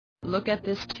Look at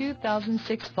this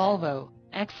 2006 Volvo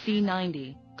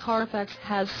XC90. Carfax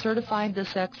has certified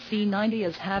this XC90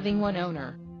 as having one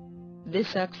owner.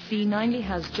 This XC90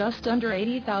 has just under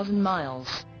 80,000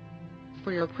 miles.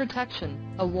 For your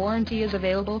protection, a warranty is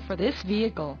available for this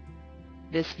vehicle.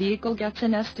 This vehicle gets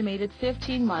an estimated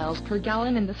 15 miles per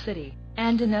gallon in the city,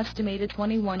 and an estimated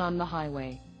 21 on the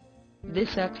highway.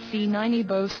 This XC90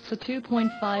 boasts a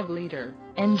 2.5-liter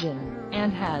engine,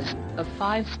 and has a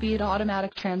 5-speed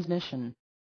automatic transmission.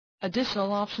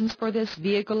 Additional options for this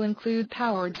vehicle include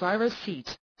power driver's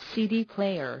seat, CD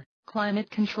player,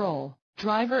 climate control,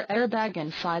 driver airbag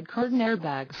and side curtain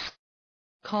airbags.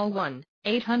 Call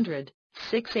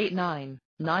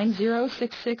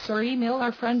 1-800-689-9066 or email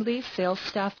our friendly sales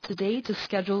staff today to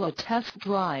schedule a test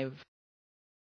drive.